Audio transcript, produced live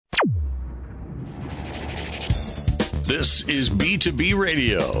This is B2B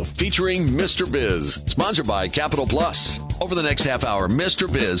Radio, featuring Mr. Biz, sponsored by Capital Plus. Over the next half hour, Mr.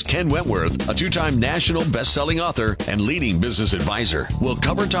 Biz, Ken Wentworth, a two-time national best-selling author and leading business advisor, will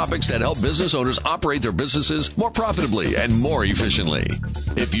cover topics that help business owners operate their businesses more profitably and more efficiently.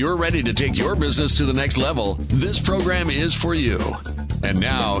 If you're ready to take your business to the next level, this program is for you. And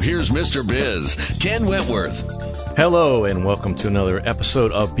now, here's Mr. Biz, Ken Wentworth. Hello, and welcome to another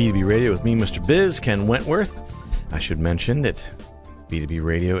episode of B2B Radio with me, Mr. Biz, Ken Wentworth. I should mention that B2B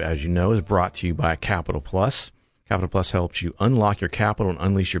Radio, as you know, is brought to you by Capital Plus. Capital Plus helps you unlock your capital and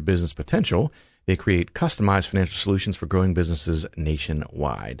unleash your business potential. They create customized financial solutions for growing businesses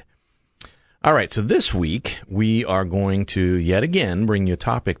nationwide. All right, so this week we are going to yet again bring you a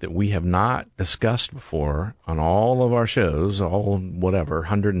topic that we have not discussed before on all of our shows,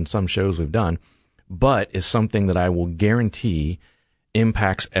 100 and some shows we've done, but is something that I will guarantee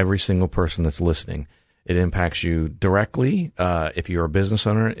impacts every single person that's listening. It impacts you directly if you're a business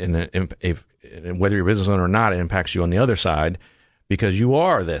owner, and whether you're a business owner or not, it impacts you on the other side because you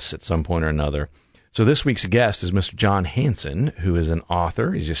are this at some point or another. So this week's guest is Mr. John Hanson, who is an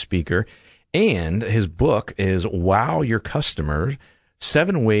author, he's a speaker, and his book is Wow Your Customers,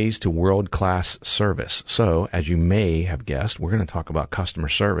 7 Ways to World-Class Service. So, as you may have guessed, we're going to talk about customer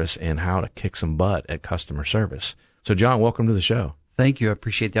service and how to kick some butt at customer service. So, John, welcome to the show. Thank you. I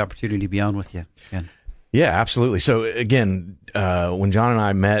appreciate the opportunity to be on with you, Ken. Yeah, absolutely. So again, when John and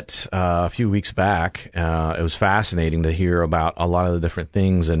I met a few weeks back, it was fascinating to hear about a lot of the different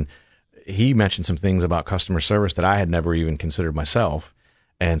things. And he mentioned some things about customer service that I had never even considered myself.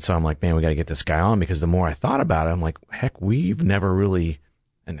 And so I'm like, man, we got to get this guy on, because the more I thought about it, I'm like, heck, we've never really,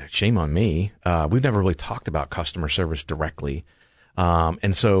 and shame on me, we've never really talked about customer service directly.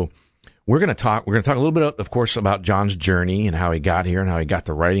 And so we're going to talk a little bit, of course, about John's journey and how he got here and how he got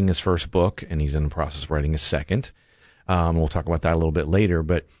to writing his first book, and he's in the process of writing his second. We'll talk about that a little bit later.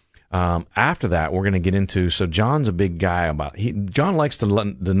 But after that, we're going to get into, so John's a big guy John likes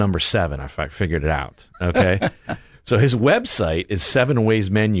the number 7, if I figured it out. Okay. So his website is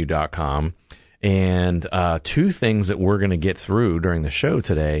 7waysmenu.com. And 2 things that we're going to get through during the show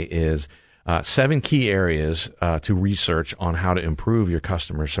today is 7 key areas to research on how to improve your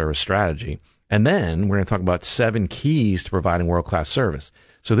customer service strategy. And then we're going to talk about 7 keys to providing world-class service.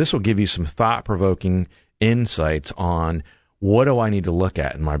 So this will give you some thought-provoking insights on, what do I need to look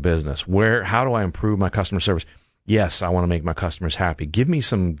at in my business? How do I improve my customer service? Yes, I want to make my customers happy. Give me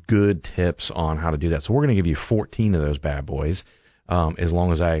some good tips on how to do that. So we're going to give you 14 of those bad boys, as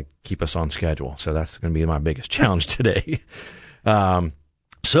long as I keep us on schedule. So that's going to be my biggest challenge today.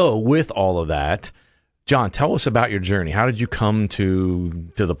 So with all of that, John, tell us about your journey. How did you come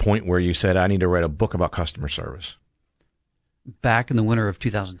to the point where you said, I need to write a book about customer service? Back in the winter of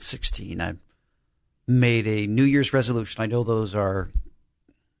 2016, I made a New Year's resolution. I know those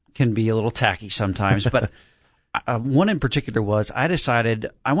can be a little tacky sometimes, but one in particular was, I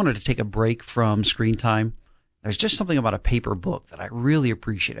decided I wanted to take a break from screen time. There's just something about a paper book that I really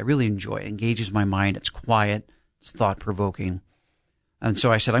appreciate. I really enjoy. It engages my mind. It's quiet. It's thought-provoking. And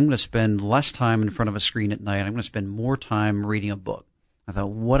so I said, I'm going to spend less time in front of a screen at night. I'm going to spend more time reading a book. I thought,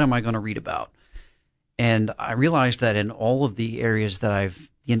 what am I going to read about? And I realized that in all of the areas the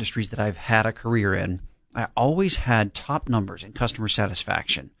industries that I've had a career in, I always had top numbers in customer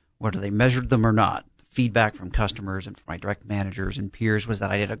satisfaction, whether they measured them or not. Feedback from customers and from my direct managers and peers was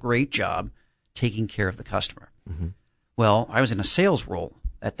that I did a great job taking care of the customer. Mm-hmm. Well, I was in a sales role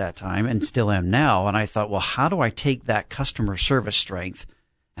at that time and still am now. And I thought, well, how do I take that customer service strength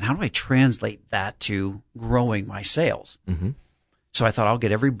and how do I translate that to growing my sales? Mm-hmm. So I thought, I'll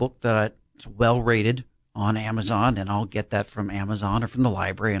get every book that's well rated on Amazon, and I'll get that from Amazon or from the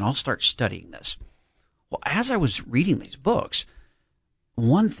library, and I'll start studying this. Well, as I was reading these books,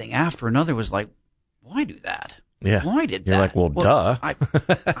 one thing after another was like, why do that? Yeah. Why did that? You're like, well, duh.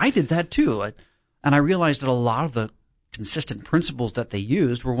 I did that too. And I realized that a lot of the consistent principles that they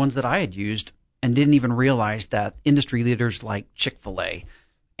used were ones that I had used, and didn't even realize that industry leaders like Chick-fil-A,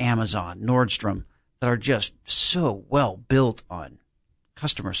 Amazon, Nordstrom, that are just so well built on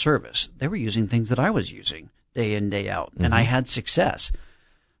customer service, they were using things that I was using day in, day out, and I had success.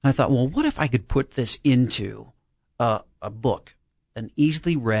 And I thought, well, what if I could put this into a book, an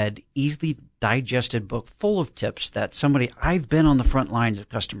easily read, easily digested book full of tips that I've been on the front lines of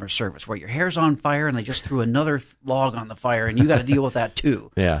customer service, where your hair's on fire and they just threw another log on the fire and you got to deal with that too.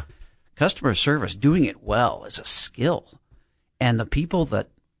 Yeah. Customer service, doing it well, is a skill. And the people that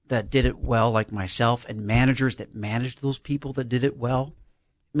did it well, like myself, and managers that managed those people that did it well,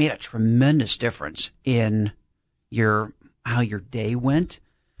 made a tremendous difference in how your day went.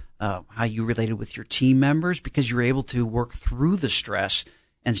 how you related with your team members, because you're able to work through the stress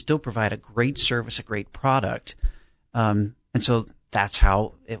and still provide a great service, a great product. And so that's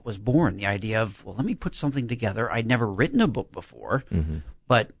how it was born, the idea of, well, let me put something together. I'd never written a book before,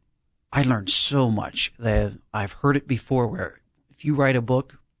 but I learned so much. That I've heard it before where if you write a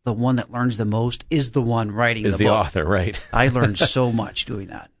book, the one that learns the most is the one writing the book. Is the author, right? I learned so much doing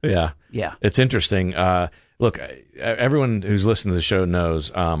that. Yeah. Yeah. It's interesting. Look, everyone who's listening to the show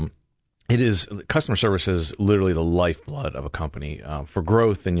knows customer service is literally the lifeblood of a company for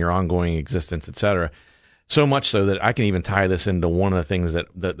growth and your ongoing existence, et cetera. So much so that I can even tie this into one of the things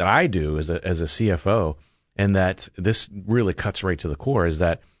that I do as a CFO, and that this really cuts right to the core, is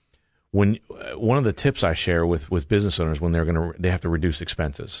that when one of the tips I share with business owners when they have to reduce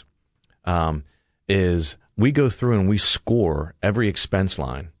expenses, is we go through and we score every expense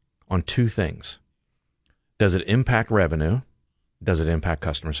line on two things. Does it impact revenue? Does it impact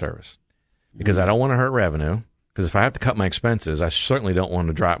customer service? Because I don't want to hurt revenue, because if I have to cut my expenses, I certainly don't want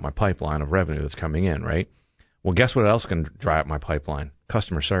to dry up my pipeline of revenue that's coming in, right? Well, guess what else can dry up my pipeline?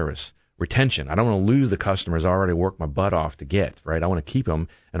 Customer service. Retention. I don't want to lose the customers I already worked my butt off to get, right? I want to keep them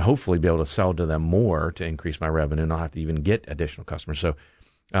and hopefully be able to sell to them more to increase my revenue and not have to even get additional customers. So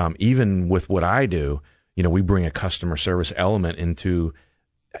even with what I do, we bring a customer service element into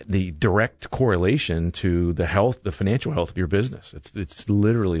the direct correlation to the financial health of your business. It's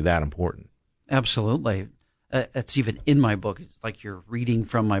literally that important. Absolutely. It's even in my book. It's like you're reading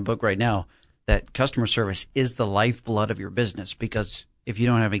from my book right now, that customer service is the lifeblood of your business, because if you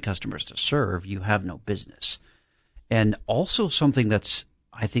don't have any customers to serve, you have no business. And also something that's,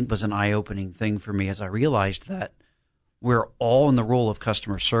 I think, was an eye-opening thing for me, as I realized that we're all in the role of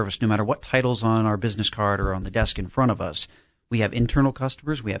customer service, no matter what title's on our business card or on the desk in front of us. We have internal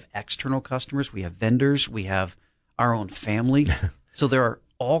customers, we have external customers, we have vendors, we have our own family. So there are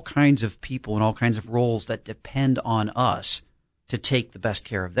all kinds of people and all kinds of roles that depend on us to take the best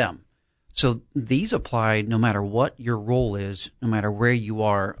care of them. So these apply no matter what your role is, no matter where you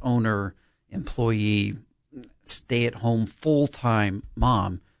are, owner, employee, stay-at-home, full-time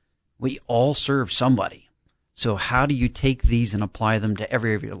mom. We all serve somebody. So how do you take these and apply them to every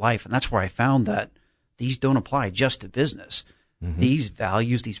area of your life? And that's where I found that these don't apply just to business. Mm-hmm. These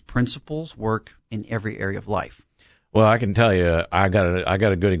values, these principles work in every area of life. Well, I can tell you, I got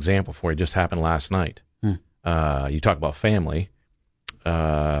a good example for you. It just happened last night. You talk about family.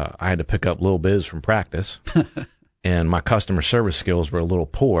 I had to pick up Lil Biz from practice, and my customer service skills were a little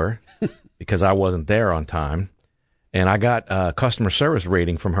poor because I wasn't there on time. And I got a customer service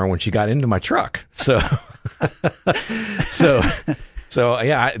rating from her when she got into my truck. So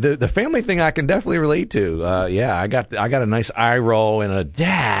yeah, the family thing I can definitely relate to. I got a nice eye roll and a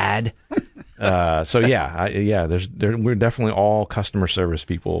dad. We're definitely all customer service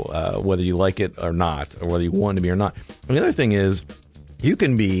people, whether you like it or not, or whether you want to be or not. And the other thing is, you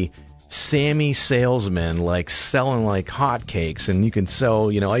can be Sammy salesman, like selling like hotcakes, and you can sell,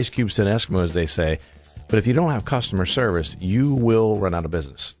 ice cubes to an Eskimo, as they say. But if you don't have customer service, you will run out of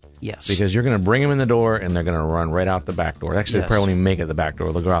business. Yes. Because you're going to bring them in the door, and they're going to run right out the back door. Actually, They probably won't even make it the back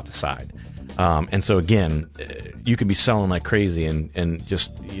door. They'll go out the side. And so, again, you could be selling like crazy, and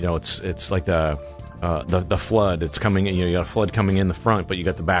just, it's like the flood. It's coming in, you got a flood coming in the front, but you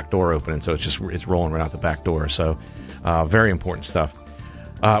got the back door open, and so it's rolling right out the back door. So very important stuff.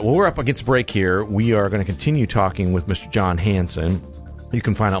 Well, we're up against break here. We are going to continue talking with Mr. John Hanson. You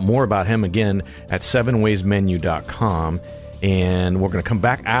can find out more about him again at 7waysmenu.com. And we're going to come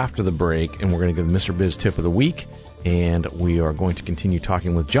back after the break, and we're going to give Mr. Biz Tip of the Week. And we are going to continue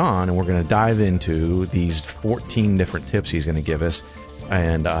talking with John, and we're going to dive into these 14 different tips he's going to give us.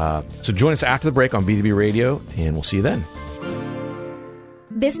 And so join us after the break on B2B Radio, and we'll see you then.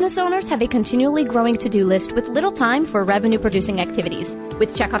 Business owners have a continually growing to-do list with little time for revenue-producing activities.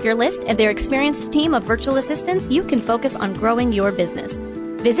 With Check Off Your List and their experienced team of virtual assistants, you can focus on growing your business.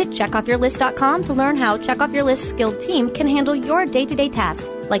 Visit checkoffyourlist.com to learn how Check Off Your List's skilled team can handle your day-to-day tasks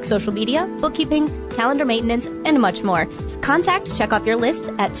like social media, bookkeeping, calendar maintenance, and much more. Contact Check Off Your List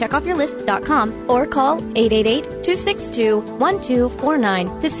at checkoffyourlist.com or call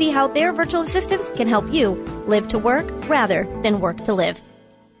 888-262-1249 to see how their virtual assistants can help you live to work rather than work to live.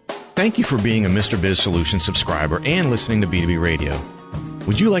 Thank you for being a Mr. Biz Solutions subscriber and listening to B2B Radio.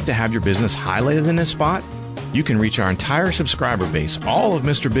 Would you like to have your business highlighted in this spot? You can reach our entire subscriber base, all of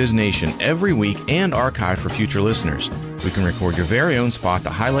Mr. Biz Nation, every week and archive for future listeners. We can record your very own spot to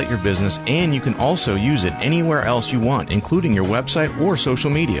highlight your business, and you can also use it anywhere else you want, including your website or social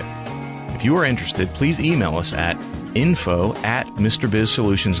media. If you are interested, please email us at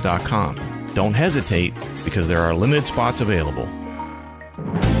info@MrBizSolutions.com. Don't hesitate, because there are limited spots available.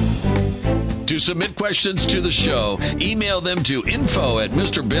 To submit questions to the show, email them to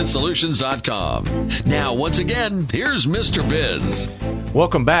info@MrBizSolutions.com. Now, once again, here's Mr. Biz.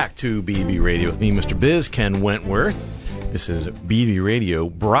 Welcome back to BB Radio with me, Mr. Biz, Ken Wentworth. This is BB Radio,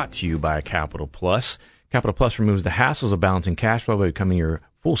 brought to you by Capital Plus. Capital Plus removes the hassles of balancing cash flow by becoming your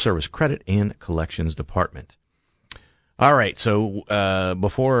full-service credit and collections department. All right, so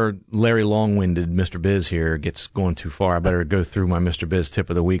before Larry Long-Winded Mr. Biz here gets going too far, I better go through my Mr. Biz tip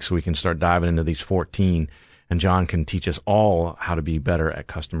of the week so we can start diving into these 14, and John can teach us all how to be better at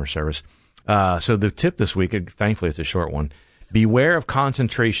customer service. So the tip this week, thankfully it's a short one, beware of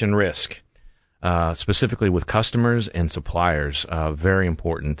concentration risk, specifically with customers and suppliers. Very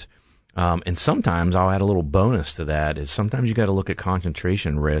important. And sometimes I'll add a little bonus to that is sometimes you got to look at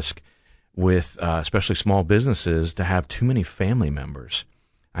concentration risk with especially small businesses to have too many family members.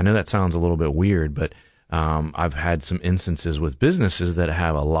 I know that sounds a little bit weird, but I've had some instances with businesses that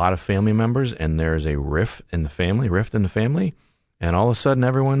have a lot of family members and there's a rift in the family, and all of a sudden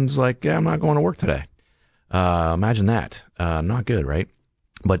everyone's like, yeah, I'm not going to work today. Imagine that. Not good, right?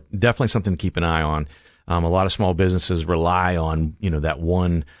 But definitely something to keep an eye on. A lot of small businesses rely on, that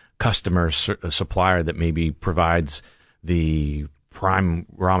one customer supplier that maybe provides the prime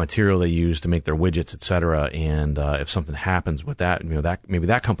raw material they use to make their widgets, et cetera. And if something happens with that, that maybe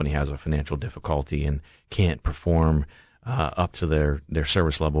that company has a financial difficulty and can't perform up to their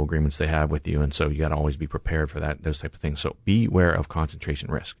service level agreements they have with you. And so you got to always be prepared for those type of things. So beware of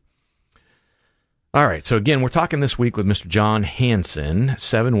concentration risk. All right. So again, we're talking this week with Mr. John Hanson.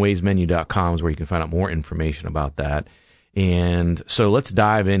 7waysmenu.com is where you can find out more information about that. And so let's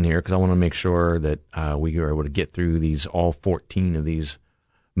dive in here because I want to make sure that we are able to get through all 14 of these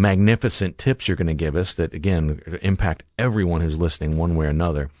magnificent tips you're going to give us that, again, impact everyone who's listening one way or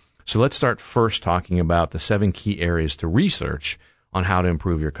another. So let's start first talking about the 7 key areas to research on how to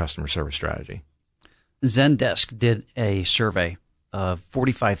improve your customer service strategy. Zendesk did a survey of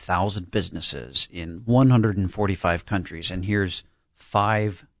 45,000 businesses in 145 countries, and here's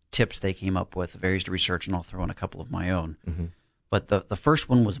 5 tips they came up with, various to research, and I'll throw in a couple of my own. Mm-hmm. But the first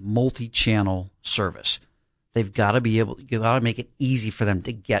one was multi-channel service. They've got to you got to make it easy for them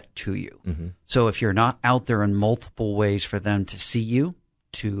to get to you. Mm-hmm. So if you're not out there in multiple ways for them to see you,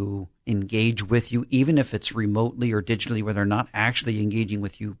 to engage with you, even if it's remotely or digitally where they're not actually engaging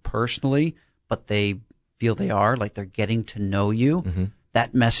with you personally, but they feel they are, like they're getting to know you, mm-hmm.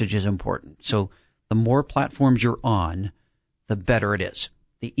 that message is important. So the more platforms you're on, the better it is.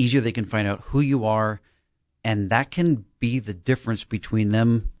 The easier they can find out who you are, and that can be the difference between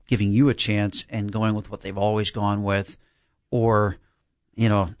them giving you a chance and going with what they've always gone with, or,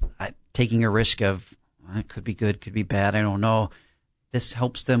 taking a risk of, it could be good, could be bad, I don't know. This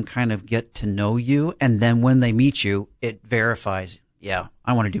helps them kind of get to know you, and then when they meet you, it verifies, yeah,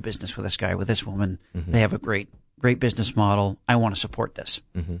 I want to do business with this guy, with this woman. Mm-hmm. They have a great business model. I want to support this.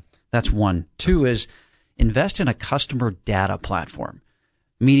 Mm-hmm. That's 1. 2 is invest in a customer data platform.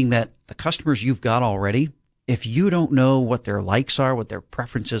 Meaning that the customers you've got already, if you don't know what their likes are, what their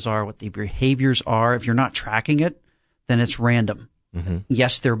preferences are, what their behaviors are, if you're not tracking it, then it's random. Mm-hmm.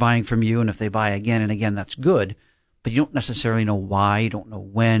 Yes, they're buying from you, and if they buy again and again, that's good, but you don't necessarily know why, you don't know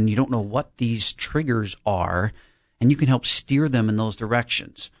when, you don't know what these triggers are, and you can help steer them in those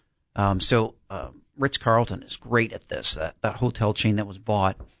directions. Ritz-Carlton is great at this, that hotel chain that was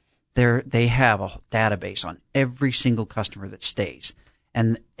bought. They have a database on every single customer that stays.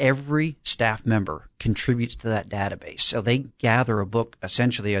 And every staff member contributes to that database. So they gather a book,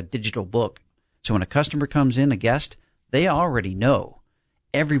 essentially a digital book. So when a customer comes in, a guest, they already know.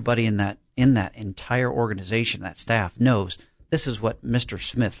 Everybody in that entire organization, that staff knows this is what Mr.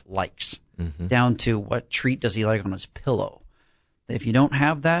 Smith likes, mm-hmm. down to what treat does he like on his pillow. If you don't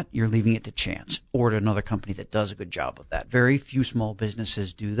have that, you're leaving it to chance or to another company that does a good job of that. Very few small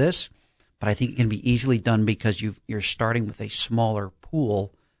businesses do this, but I think it can be easily done because you're starting with a smaller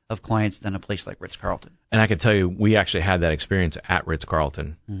pool of clients than a place like Ritz-Carlton. And I can tell you, we actually had that experience at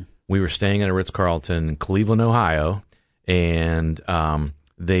Ritz-Carlton. Mm. We were staying at a Ritz-Carlton in Cleveland, Ohio, and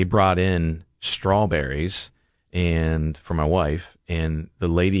they brought in strawberries and for my wife, and the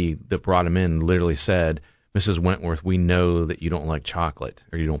lady that brought them in literally said, Mrs. Wentworth, we know that you don't like chocolate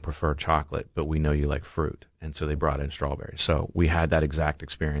or you don't prefer chocolate, but we know you like fruit. And so they brought in strawberries. So we had that exact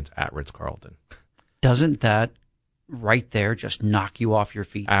experience at Ritz-Carlton. Doesn't that right there just knock you off your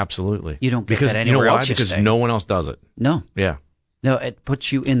feet? Absolutely. You don't get that anywhere else. Because no one else does it. No. Yeah. No, it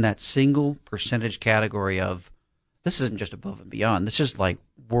puts you in that single percentage category of this isn't just above and beyond. This is like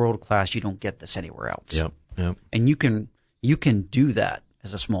world class. You don't get this anywhere else. Yep. And you can do that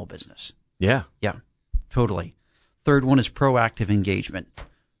as a small business. Yeah. Yeah. Totally. Third one is proactive engagement.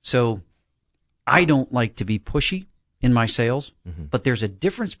 So I don't like to be pushy in my sales, but there's a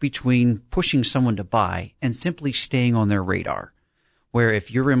difference between pushing someone to buy and simply staying on their radar. Where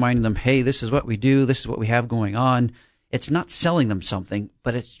if you're reminding them, hey, this is what we do, this is what we have going on, it's not selling them something,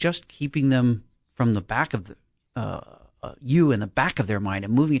 but it's just keeping them from the back of you in the back of their mind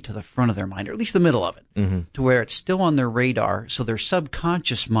and moving it to the front of their mind, or at least the middle of it, to where it's still on their radar. So their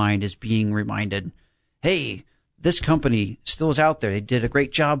subconscious mind is being reminded, hey, this company still is out there. They did a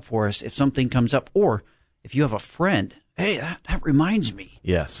great job for us. If something comes up, or if you have a friend, hey, that reminds me.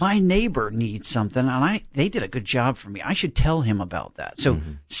 Yes. My neighbor needs something, and they did a good job for me. I should tell him about that. So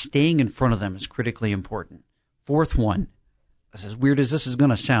staying in front of them is critically important. Fourth one, as weird as this is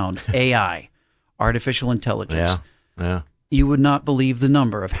going to sound, AI, artificial intelligence. Yeah. You would not believe the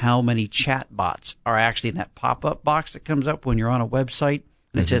number of how many chat bots are actually in that pop-up box that comes up when you're on a website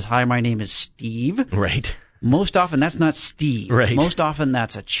and it says, hi, my name is Steve. Right. Most often that's not Steve. Right. Most often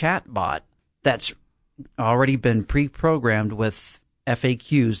that's a chat bot that's already been pre-programmed with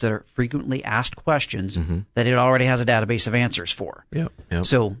FAQs that are frequently asked questions that it already has a database of answers for. Yep.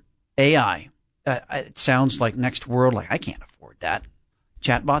 So AI, it sounds like next world, like I can't afford that.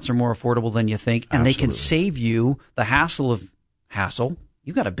 Chatbots are more affordable than you think, and they can save you the hassle.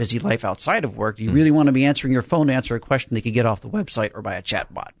 You've got a busy life outside of work. Do you really want to be answering your phone to answer a question they could get off the website or by a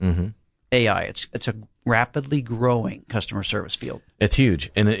chatbot? AI, it's a rapidly growing customer service field. It's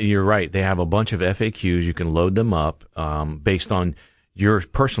huge. And you're right. They have a bunch of FAQs. You can load them up based on your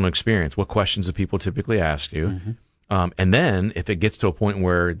personal experience. What questions do people typically ask you? And then if it gets to a point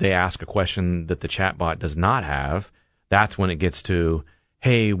where they ask a question that the chatbot does not have, that's when it gets to,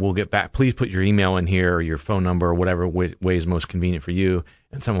 hey, we'll get back. Please put your email in here or your phone number or whatever way is most convenient for you,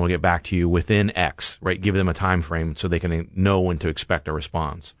 and someone will get back to you within X, right? Give them a time frame so they can know when to expect a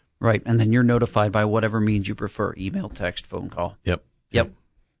response. Right, and then you're notified by whatever means you prefer, email, text, phone call. Yep.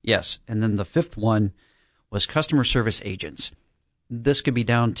 Yes, and then the fifth one was customer service agents. This could be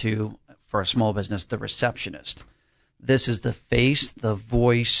down to, for a small business, the receptionist. This is the face, the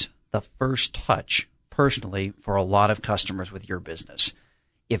voice, the first touch, personally, for a lot of customers with your business.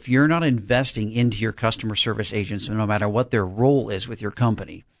 If you're not investing into your customer service agents, no matter what their role is with your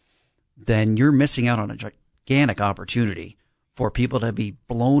company, then you're missing out on a gigantic opportunity for people to be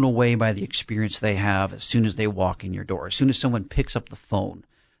blown away by the experience they have as soon as they walk in your door. As soon as someone picks up the phone,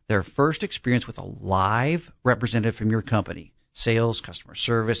 their first experience with a live representative from your company, sales, customer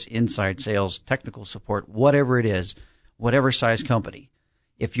service, inside sales, technical support, whatever it is, whatever size company,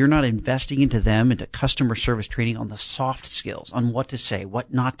 if you're not investing into them, into customer service training on the soft skills, on what to say,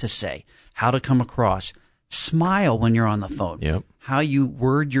 what not to say, how to come across, smile when you're on the phone, how you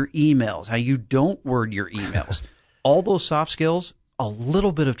word your emails, how you don't word your emails, all those soft skills, a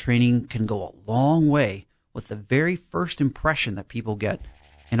little bit of training can go a long way with the very first impression that people get.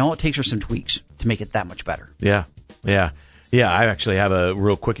 And all it takes are some tweaks to make it that much better. Yeah. I actually have a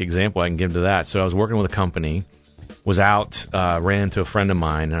real quick example I can give to that. So I was working with a company, was out, ran into a friend of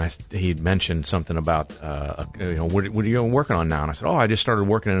mine, and he'd mentioned something about, what are you working on now? And I said, I just started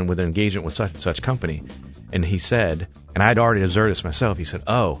working with an engagement with such and such company. And he said, and I'd already observed this myself, he said,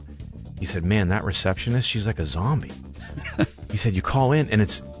 man, that receptionist, she's like a zombie. He said, you call in, and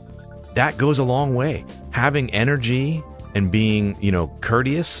that goes a long way. Having energy and being,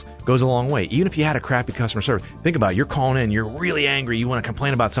 courteous goes a long way. Even if you had a crappy customer service, think about it. You're calling in, you're really angry, you want to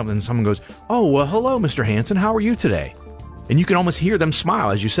complain about something, and someone goes, hello, Mr. Hanson, how are you today? And you can almost hear them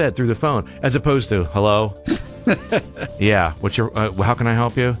smile, as you said, through the phone, as opposed to, hello? Yeah, how can I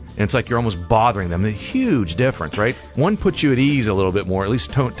help you? And it's like you're almost bothering them. A huge difference, right? One puts you at ease a little bit more, at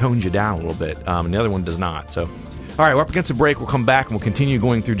least tones you down a little bit, and the other one does not. So, all right, we're up against a break. We'll come back and we'll continue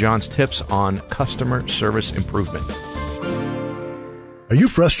going through John's tips on customer service improvement. Are you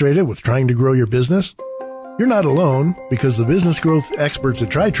frustrated with trying to grow your business? You're not alone, because the business growth experts at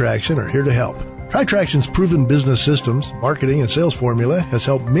TriTraction are here to help. TriTraction's proven business systems, marketing, and sales formula has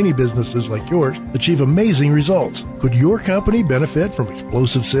helped many businesses like yours achieve amazing results. Could your company benefit from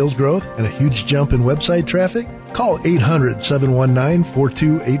explosive sales growth and a huge jump in website traffic? Call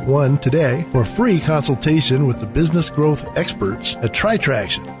 800-719-4281 today for a free consultation with the business growth experts at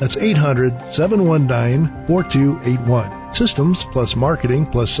TriTraction. That's 800-719-4281. Systems plus marketing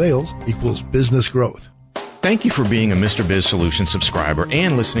plus sales equals business growth. Thank you for being a Mr. Biz Solutions subscriber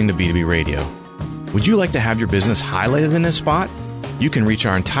and listening to B2B Radio. Would you like to have your business highlighted in this spot? You can reach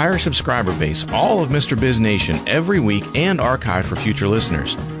our entire subscriber base, all of Mr. Biz Nation, every week and archive for future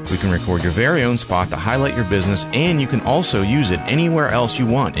listeners. We can record your very own spot to highlight your business, and you can also use it anywhere else you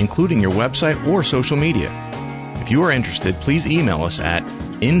want, including your website or social media. If you are interested, please email us at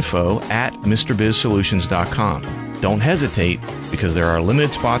info@MrBizSolutions.com. Don't hesitate, because there are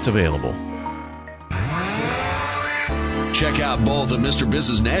limited spots available. check out both of Mr.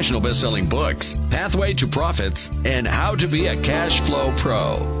 Biz's national best-selling books, Pathway to Profits and How to Be a Cash Flow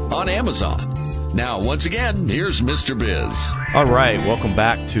Pro, on Amazon. Now, once again, here's Mr. Biz. All right, welcome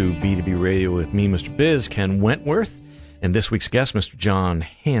back to B2B Radio with me, Mr. Biz, Ken Wentworth, and this week's guest, Mr. John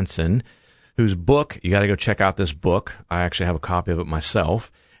Hanson, whose book, you got to go check out this book. I actually have a copy of it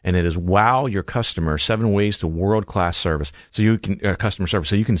myself, and it is Wow Your Customer, 7 Ways to World-Class Service. So you can, customer service.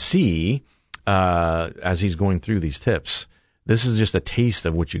 So you can see, as he's going through these tips, this is just a taste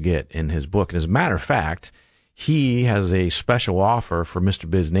of what you get in his book. And as a matter of fact, he has a special offer for Mr.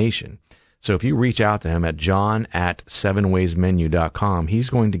 Biz Nation. So if you reach out to him at john@7waysmenu.com,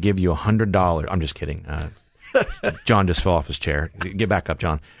 he's going to give you $100. I'm just kidding. John just fell off his chair. Get back up,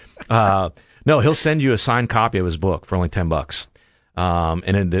 John. No, he'll send you a signed copy of his book for only $10.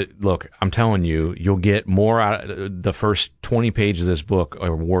 Look, I'm telling you, you'll get more out of the first 20 pages of this book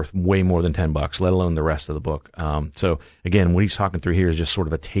are worth way more than $10, let alone the rest of the book. So again, what he's talking through here is just sort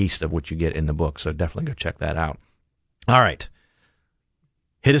of a taste of what you get in the book. So definitely go check that out. All right.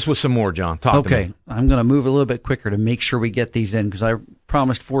 Hit us with some more, John. Talk to me. Okay. I'm going to move a little bit quicker to make sure we get these in because I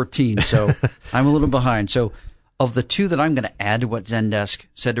promised 14, so I'm a little behind. So of the 2 that I'm going to add to what Zendesk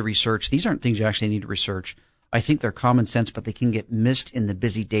said to research, these aren't things you actually need to research. I think they're common sense, but they can get missed in the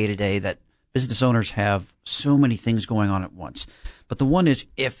busy day-to-day that business owners have so many things going on at once. But the one is,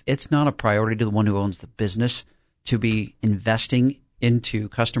 if it's not a priority to the one who owns the business to be investing into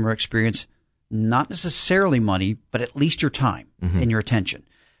customer experience, not necessarily money, but at least your time and your attention,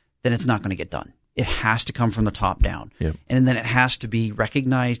 then it's not going to get done. It has to come from the top down. Yep. And then it has to be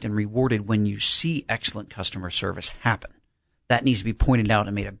recognized and rewarded when you see excellent customer service happen. That needs to be pointed out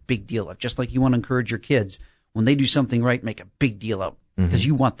and made a big deal of. Just like you want to encourage your kids, when they do something right, make a big deal of, because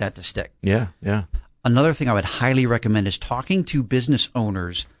you want that to stick. Yeah, yeah. Another thing I would highly recommend is talking to business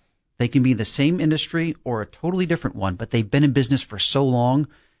owners. They can be the same industry or a totally different one, but they've been in business for so long,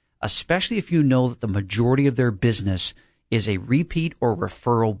 especially if you know that the majority of their business is a repeat or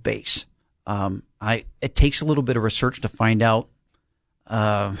referral base. It takes a little bit of research to find out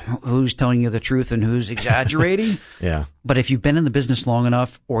who's telling you the truth and who's exaggerating. Yeah. But if you've been in the business long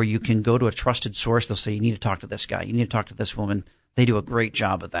enough, or you can go to a trusted source, they'll say, you need to talk to this guy. You need to talk to this woman. They do a great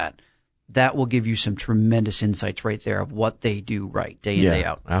job of that. That will give you some tremendous insights right there of what they do right day in, day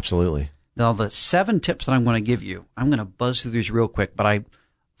out. Absolutely. Now, the 7 tips that I'm going to give you, I'm going to buzz through these real quick, but I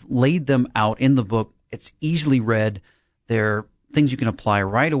laid them out in the book. It's easily read. They're things you can apply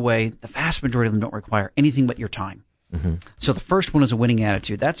right away. The vast majority of them don't require anything but your time. So the first one is a winning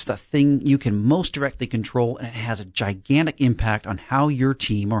attitude. That's the thing you can most directly control, and it has a gigantic impact on how your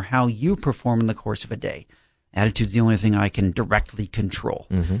team or how you perform in the course of a day. Attitude's the only thing I can directly control.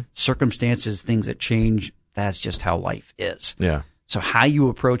 Circumstances, things that change, that's just how life is. Yeah. So how you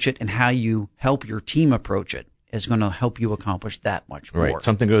approach it and how you help your team approach it is going to help you accomplish that much more. Right.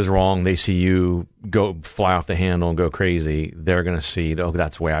 Something goes wrong. They see you go fly off the handle and go crazy. They're going to see, oh,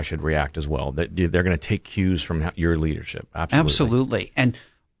 that's the way I should react as well. They're going to take cues from your leadership. Absolutely. And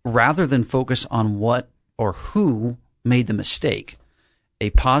rather than focus on what or who made the mistake, a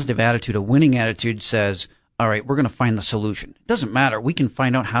positive attitude, a winning attitude says, all right, we're going to find the solution. It doesn't matter. We can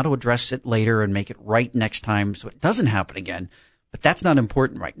find out how to address it later and make it right next time so it doesn't happen again. But that's not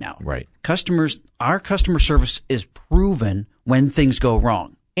important right now. Right. Our customer service is proven when things go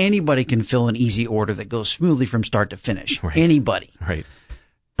wrong. Anybody can fill an easy order that goes smoothly from start to finish. Right. Anybody. Right.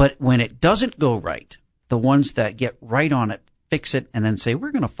 But when it doesn't go right, the ones that get right on it, fix it, and then say,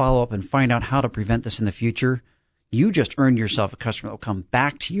 we're going to follow up and find out how to prevent this in the future, you just earned yourself a customer that will come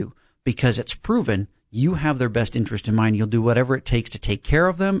back to you because it's proven you have their best interest in mind. You'll do whatever it takes to take care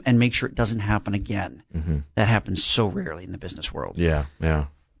of them and make sure it doesn't happen again. That happens so rarely in the business world. Yeah, yeah.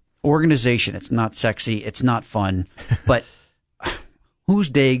 Organization, it's not sexy, it's not fun, but whose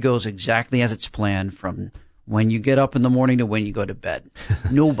day goes exactly as it's planned from when you get up in the morning to when you go to bed?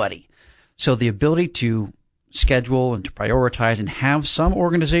 Nobody. So the ability to schedule and to prioritize and have some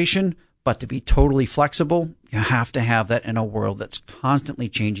organization, but to be totally flexible, you have to have that in a world that's constantly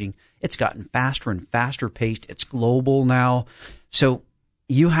changing. It's gotten faster and faster paced. It's global now. So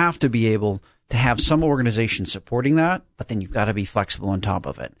you have to be able to have some organization supporting that, but then you've got to be flexible on top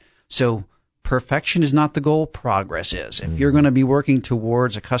of it. So perfection is not the goal. Progress is. If you're going to be working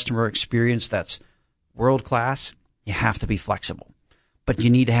towards a customer experience that's world class, you have to be flexible. But you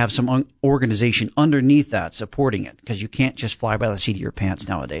need to have some organization underneath that supporting it, because you can't just fly by the seat of your pants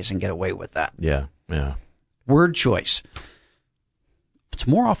nowadays and get away with that. Yeah, yeah. Word choice. It's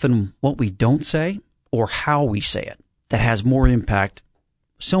more often what we don't say or how we say it that has more impact.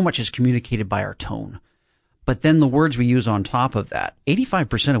 So much is communicated by our tone. But then the words we use on top of that,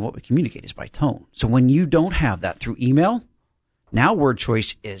 85% of what we communicate is by tone. So when you don't have that through email, Now word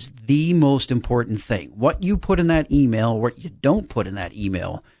choice is the most important thing. What you put in that email, what you don't put in that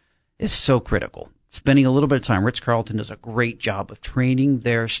email is so critical. Spending a little bit of time, Ritz-Carlton does a great job of training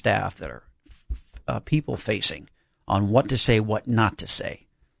their staff that are people-facing on what to say, what not to say.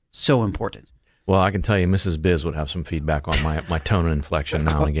 So important. Well, I can tell you Mrs. Biz would have some feedback on my tone and inflection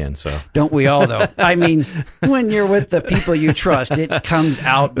now and again. So don't we all, though? I mean, when you're with the people you trust, it comes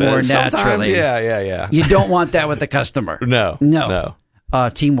out more naturally. Yeah. You don't want that with the customer. No.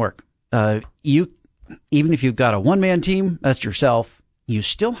 Teamwork. Even if you've got a one-man team, that's yourself, you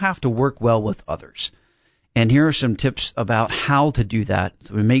still have to work well with others. And here are some tips about how to do that,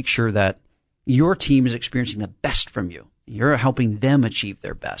 so we make sure that your team is experiencing the best from you. You're helping them achieve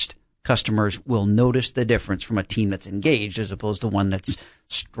their best. Customers will notice the difference from a team that's engaged as opposed to one that's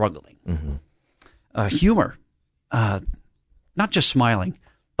struggling. Mm-hmm. Humor, not just smiling,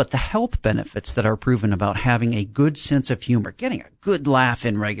 but the health benefits that are proven about having a good sense of humor, getting a good laugh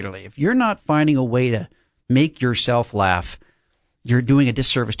in regularly. If you're not finding a way to make yourself laugh, you're doing a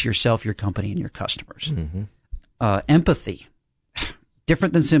disservice to yourself, your company, and your customers. Mm-hmm. Empathy,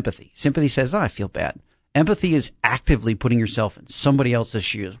 different than sympathy. Sympathy says, I feel bad. Empathy is actively putting yourself in somebody else's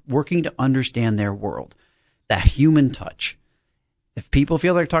shoes, working to understand their world. That human touch. If people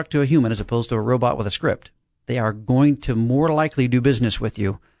feel they're talking to a human as opposed to a robot with a script, they are going to more likely do business with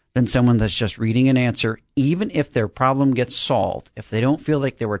you than someone that's just reading an answer, even if their problem gets solved. If they don't feel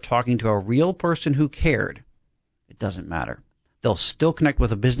like they were talking to a real person who cared, it doesn't matter. They'll still connect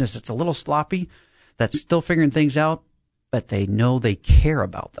with a business that's a little sloppy, that's still figuring things out, but they know they care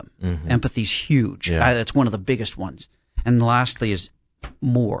about them. Mm-hmm. Empathy's huge. Yeah. That's one of the biggest ones. And lastly is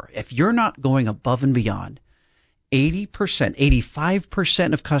more. If you're not going above and beyond,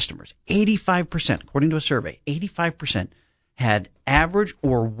 85% of customers, 85%, according to a survey, 85% had average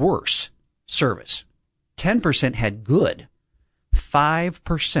or worse service. 10% had good.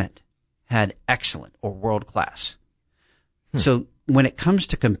 5% had excellent or world class. So when it comes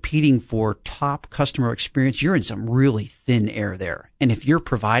to competing for top customer experience, you're in some really thin air there. And if you're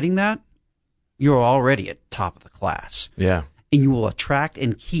providing that, you're already at top of the class. Yeah. And you will attract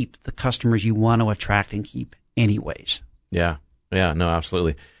and keep the customers you want to attract and keep anyways. Yeah. No,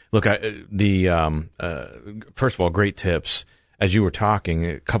 absolutely. Look, first of all, great tips. As you were talking,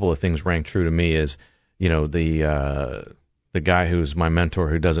 a couple of things rang true to me is, the guy who's my mentor,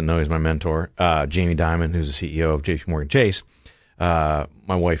 who doesn't know he's my mentor, Jamie Dimon, who's the CEO of JPMorgan Chase. My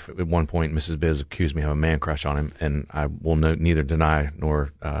wife, at one point, Mrs. Biz, accused me of a man crush on him, and I will neither deny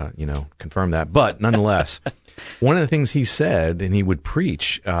nor, confirm that. But nonetheless, one of the things he said, and he would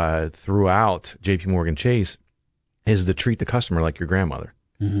preach throughout JPMorgan Chase, is to treat the customer like your grandmother.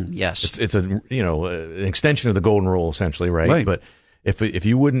 Mm-hmm. Yes, it's an extension of the golden rule, essentially, right? But if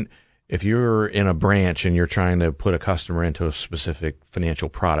you're in a branch and you're trying to put a customer into a specific financial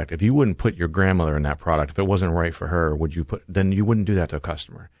product, if you wouldn't put your grandmother in that product, if it wasn't right for her, then you wouldn't do that to a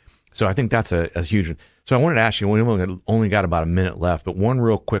customer. So I think that's a huge. So I wanted to ask you, we only got about a minute left, but one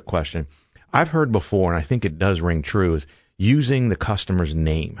real quick question. I've heard before, and I think it does ring true, is using the customer's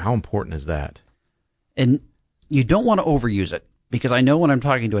name. How important is that? And you don't want to overuse it, because I know when I'm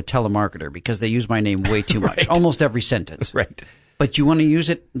talking to a telemarketer, because they use my name way too much, right. Almost every sentence. Right. But you want to use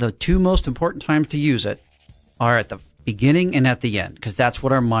it, the two most important times to use it are at the beginning and at the end, because that's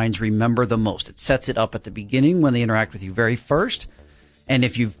what our minds remember the most. It sets it up at the beginning when they interact with you very first. And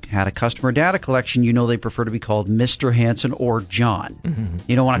if you've had a customer data collection, you know they prefer to be called Mr. Hanson or John. Mm-hmm.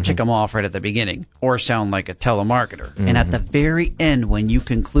 You don't want to tick them off right at the beginning or sound like a telemarketer. Mm-hmm. And at the very end, when you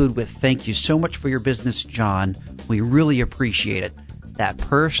conclude with, thank you so much for your business, John, we really appreciate it. That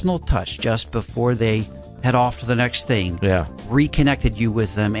personal touch just before they head off to the next thing, reconnected you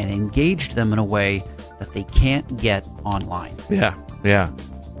with them and engaged them in a way that they can't get online. Yeah.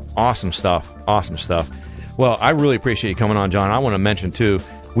 Awesome stuff. Well, I really appreciate you coming on, John. I want to mention, too,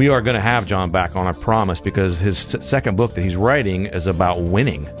 we are going to have John back on, I promise, because his second book that he's writing is about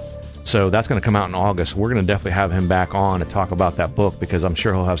winning. So that's going to come out in August. We're going to definitely have him back on to talk about that book, because I'm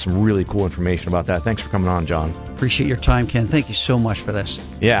sure he'll have some really cool information about that. Thanks for coming on, John. Appreciate your time, Ken. Thank you so much for this.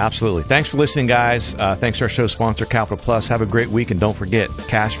 Yeah, absolutely. Thanks for listening, guys. Thanks to our show sponsor, Capital Plus. Have a great week, and don't forget,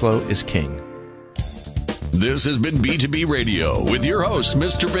 cash flow is king. This has been B2B Radio with your host,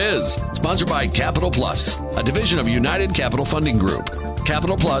 Mr. Biz, sponsored by Capital Plus, a division of United Capital Funding Group.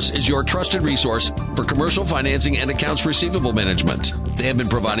 Capital Plus is your trusted resource for commercial financing and accounts receivable management. They have been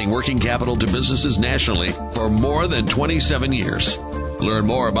providing working capital to businesses nationally for more than 27 years. Learn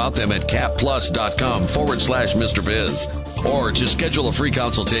more about them at capplus.com/Mr. Biz. Or to schedule a free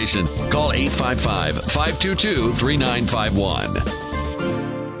consultation, call 855-522-3951.